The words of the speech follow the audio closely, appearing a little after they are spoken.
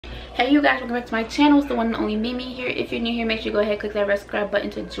Hey you guys, welcome back to my channel. It's the one and only Mimi here. If you're new here, make sure you go ahead and click that red subscribe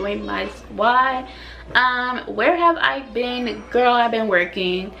button to join my squad. Where have I been? Girl, I've been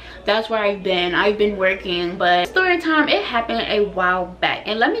working. That's where I've been working. But story time, it happened a while back,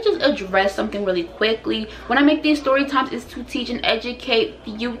 and let me just address something really quickly. When I make these story times, it's to teach and educate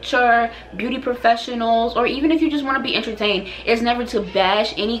future beauty professionals, or even if you just want to be entertained. It's never to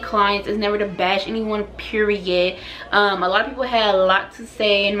bash any clients, it's never to bash anyone, period. A lot of people had a lot to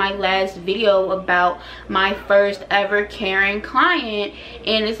say in my last video about my first ever Karen client,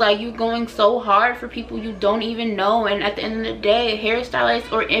 and it's like you're going so hard for people you don't even know. And at the end of the day, a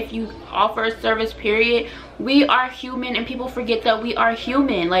hairstylist, or if you offer a service, period, we are human, and people forget that we are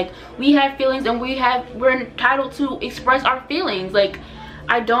human. Like, we have feelings, and we're entitled to express our feelings. Like,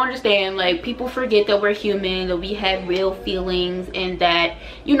 I don't understand, like, people forget that we're human, that we have real feelings, and that,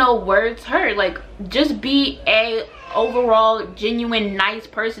 you know, words hurt. Like, just be a overall genuine nice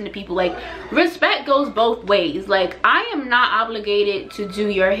person to people. Like, respect goes both ways. Like, I am not obligated to do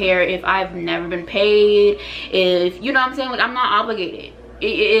your hair if I've never been paid, if, you know what I'm saying, like, I'm not obligated.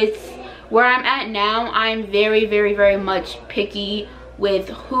 It's where I'm at now. I'm very, very, very much picky with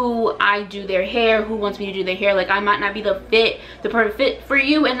who I do their hair, who wants me to do their hair. Like, I might not be the perfect fit for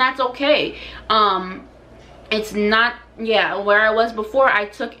you, and that's okay. It's not, yeah, where I was before, I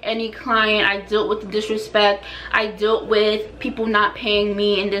took any client, I dealt with the disrespect, I dealt with people not paying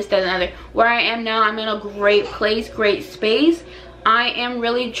me and this, that, and the other. Where I am now, I'm in a great place, great space. I am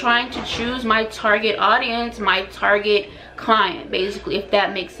really trying to choose my target audience, my target client, basically, if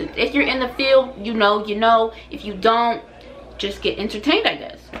that makes sense. If you're in the field, you know, you know. If you don't, just get entertained, I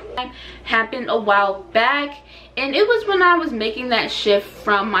guess. It happened a while back, and it was when I was making that shift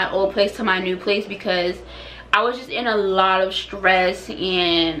from my old place to my new place, because I was just in a lot of stress,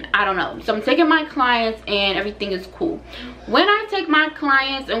 and I don't know. So I'm taking my clients and everything is cool. When I take my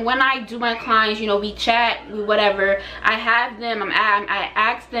clients and when I do my clients, you know, we chat, we whatever, I have them, I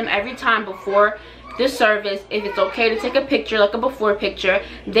ask them every time before this service if it's okay to take a picture, like a before picture.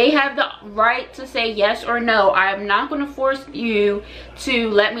 They have the right to say yes or no. I'm not going to force you to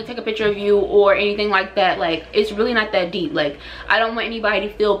let me take a picture of you or anything like that. Like, it's really not that deep. Like, I don't want anybody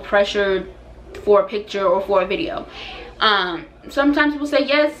to feel pressured for a picture or for a video. Sometimes people say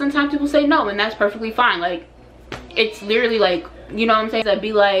yes, sometimes people say no, and that's perfectly fine. Like, it's literally like, you know what I'm saying? I'd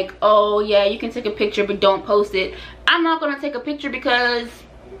be like, oh yeah, you can take a picture but don't post it. I'm not gonna take a picture, because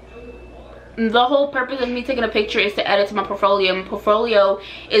the whole purpose of me taking a picture is to add it to my portfolio. My portfolio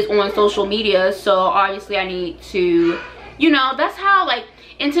is on social media, so obviously I need to, you know, that's how, like,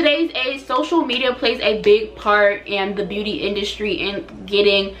 in today's age, social media plays a big part in the beauty industry and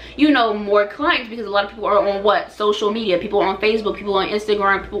getting, you know, more clients, because a lot of people are on what? Social media. People are on Facebook, people on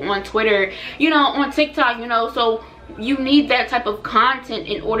Instagram, people on Twitter, you know, on TikTok, you know. So you need that type of content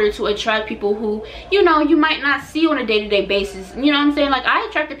in order to attract people who, you know, you might not see on a day-to-day basis. You know what I'm saying? Like, I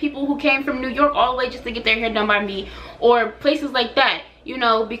attracted people who came from New York all the way just to get their hair done by me, or places like that, you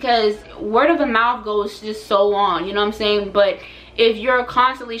know, because word of the mouth goes just so long, you know what I'm saying? But if you're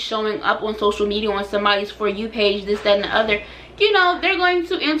constantly showing up on social media on somebody's For You page, this, that, and the other, you know, they're going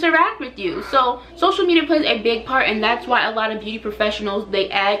to interact with you. So social media plays a big part, and that's why a lot of beauty professionals,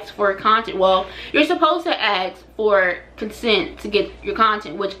 they ask for content. Well, you're supposed to ask for consent to get your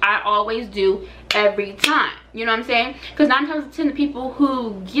content, which I always do every time, you know what I'm saying? Because 9 times out of 10, the people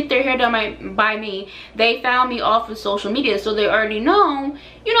who get their hair done by me, they found me off of social media, so they already know,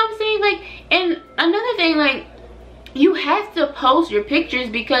 you know what I'm saying? Like, and another thing, like, you have to post your pictures,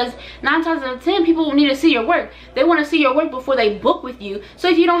 because 9 times out of 10 people need to see your work. They want to see your work before they book with you. So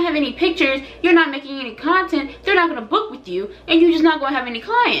if you don't have any pictures, you're not making any content, they're not going to book with you, and you're just not going to have any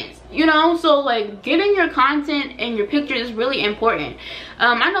clients, you know? So, like, getting your content and your pictures is really important.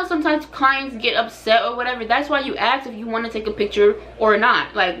 I know sometimes clients get upset or whatever. That's why you ask if you want to take a picture or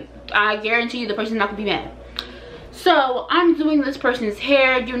not. Like, I guarantee you the person's not going to be mad. So I'm doing this person's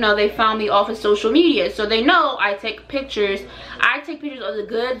hair, you know, they found me off of social media, so they know I take pictures. I take pictures of the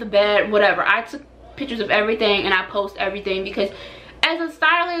good, the bad, whatever. I took pictures of everything, and I post everything, because as a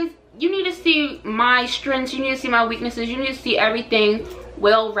stylist, you need to see my strengths, you need to see my weaknesses, you need to see everything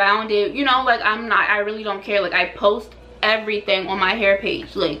well-rounded, you know. Like, I really don't care. Like, I post everything on my hair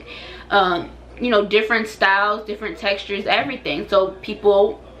page, like, you know, different styles, different textures, everything, so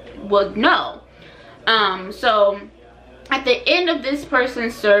people would know. So at the end of this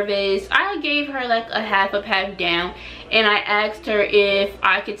person's service, I gave her like a half a pack down, and I asked her if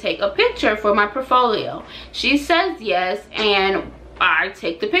I could take a picture for my portfolio. She says yes, and I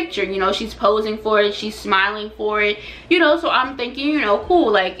take the picture. You know, she's posing for it, she's smiling for it, you know. So I'm thinking, you know,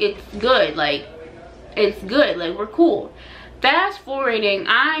 cool, like, it's good, like, it's good, like, we're cool. fast forwarding,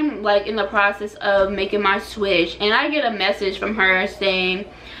 I'm like in the process of making my switch, and I get a message from her saying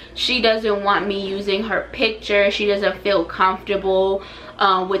she doesn't want me using her picture. She doesn't feel comfortable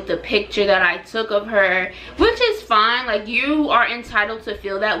with the picture that I took of her, which is fine. Like, you are entitled to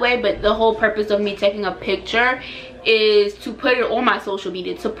feel that way, but the whole purpose of me taking a picture is to put it on my social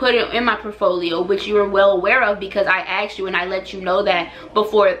media, to put it in my portfolio, which you are well aware of, because I asked you and I let you know that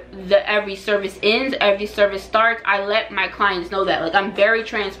before every service ends, every service starts. I let my clients know that. Like, I'm very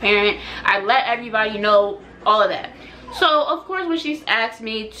transparent. I let everybody know all of that. So of course, when she's asked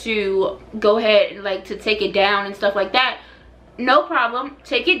me to go ahead and like to take it down and stuff like that, no problem,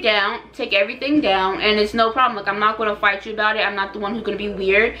 take it down, take everything down, and it's no problem. Like, I'm not going to fight you about it. I'm not the one who's going to be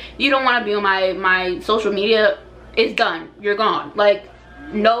weird. You don't want to be on my social media, it's done, you're gone. Like,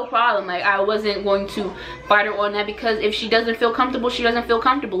 no problem. Like, I wasn't going to fight her on that, because if she doesn't feel comfortable, she doesn't feel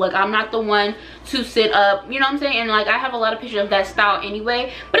comfortable. Like, I'm not the one to sit up, you know what I'm saying? And like, I have a lot of pictures of that style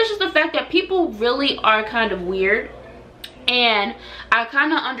anyway, but it's just the fact that people really are kind of weird, and I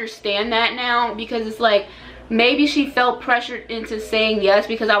kind of understand that now, because it's like, maybe she felt pressured into saying yes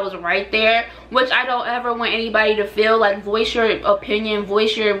because I was right there, which I don't ever want anybody to feel. Like, voice your opinion,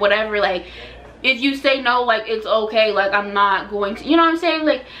 voice your whatever. Like, if you say no, like, it's okay. Like, I'm not going to, you know what I'm saying?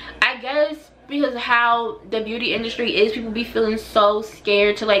 Like, I guess because how the beauty industry is, people be feeling so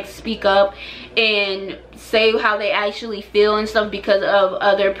scared to like speak up and say how they actually feel and stuff because of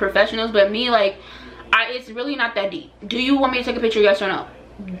other professionals. But me, like, it's really not that deep. Do you want me to take a picture? Yes or no?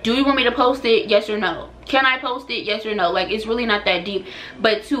 Do you want me to post it? Yes or no? Can I post it? Yes or no? Like, it's really not that deep.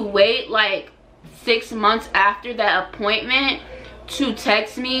 But to wait like 6 months after that appointment to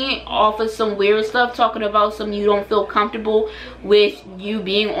text me off of some weird stuff, talking about some you don't feel comfortable with you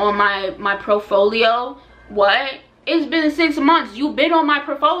being on my portfolio. What? It's been 6 months. You've been on my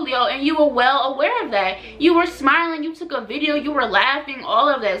portfolio and you were well aware of that. You were smiling, you took a video, you were laughing, all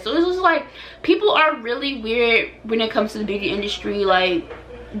of that. So it's just like, people are really weird when it comes to the beauty industry. Like,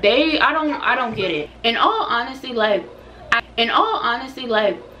 I don't get it. In all honesty, like,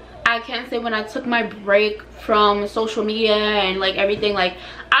 I can say when I took my break from social media and like everything, like,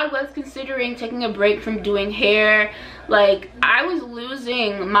 I was considering taking a break from doing hair. Like, I was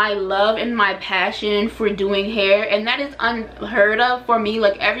losing my love and my passion for doing hair, and that is unheard of for me.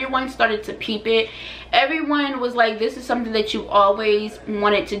 Like, everyone started to peep it. Everyone was like, this is something that you always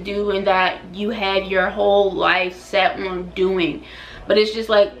wanted to do and that you had your whole life set on doing. But it's just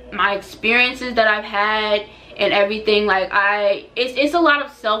like, my experiences that I've had and everything, like, it's a lot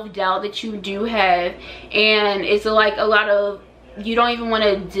of self-doubt that you do have, and it's like a lot of, you don't even want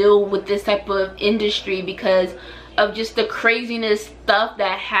to deal with this type of industry because of just the craziness stuff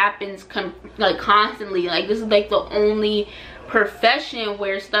that happens like constantly. Like, this is like the only profession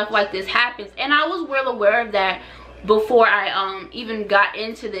where stuff like this happens, and I was well aware of that before I even got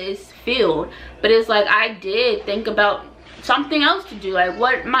into this field. But it's like, I did think about something else to do, like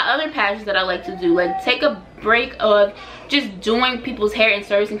what my other passions that I like to do, like take a break of just doing people's hair and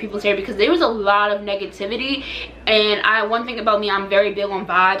servicing people's hair, because there was a lot of negativity. And one thing about me, I'm very big on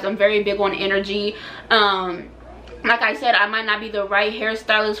vibes, I'm very big on energy. Like I said, I might not be the right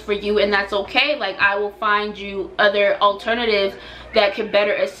hairstylist for you, and that's okay. Like, I will find you other alternatives that can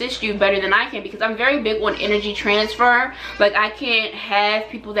better assist you better than I can, because I'm very big on energy transfer. Like, I can't have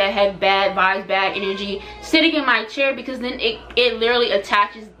people that have bad vibes, bad energy sitting in my chair, because then it literally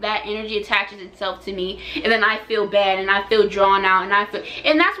attaches, that energy attaches itself to me, and then I feel bad and I feel drawn out,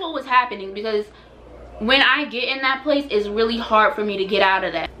 and that's what was happening. Because when I get in that place, it's really hard for me to get out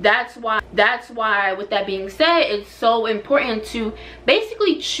of that. That's why with that being said, it's so important to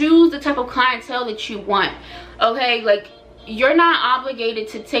basically choose the type of clientele that you want. Okay, like, you're not obligated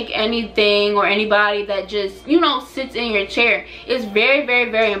to take anything or anybody that just, you know, sits in your chair. It's very,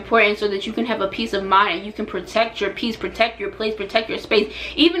 very, very important so that you can have a peace of mind and you can protect your peace, protect your place, protect your space.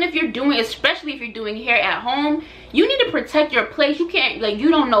 Even if you're doing, especially if you're doing hair at home, you need to protect your place. You can't, like,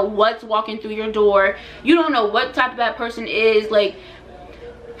 you don't know what's walking through your door. You don't know what type of that person is. Like,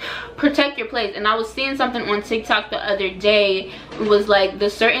 protect your place. And I was seeing something on TikTok the other day. It was like, the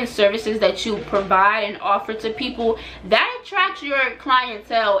certain services that you provide and offer to people, that attracts your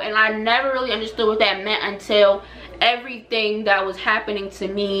clientele. And I never really understood what that meant until everything that was happening to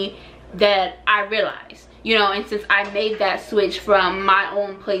me that I realized, you know. And since I made that switch from my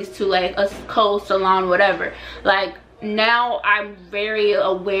own place to like a cold salon, whatever, like, now I'm very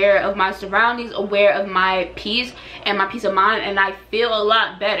aware of my surroundings, aware of my peace and my peace of mind, and I feel a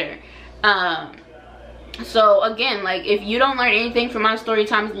lot better. So again, like, if you don't learn anything from my story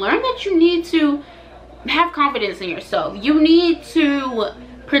times, learn that you need to have confidence in yourself. You need to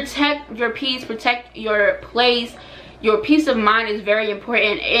protect your peace, protect your place. your peace of mind is very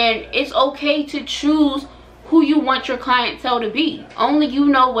important, and it's okay to choose who you want your clientele to be. Only you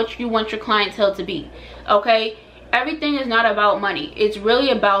know what you want your clientele to be, okay? Everything is not about money. It's really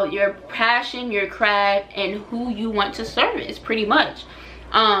about your passion, your craft, and who you want to service, pretty much.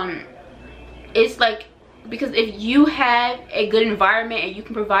 It's like, because if you have a good environment and you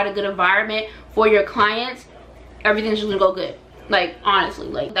can provide a good environment for your clients, everything's just gonna go good. Like, honestly,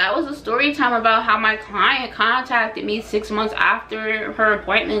 like, that was a story time about how my client contacted me 6 months after her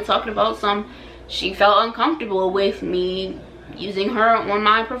appointment, talking about she felt uncomfortable with me using her on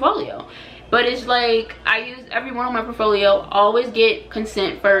my portfolio. But it's like, I use everyone on my portfolio, always get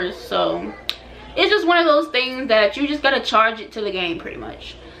consent first. So it's just one of those things that you just gotta charge it to the game, pretty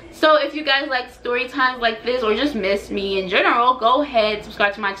much. So if you guys like story times like this, or just miss me in general, go ahead,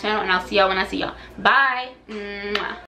 subscribe to my channel, and I'll see y'all when I see y'all. Bye. Mwah.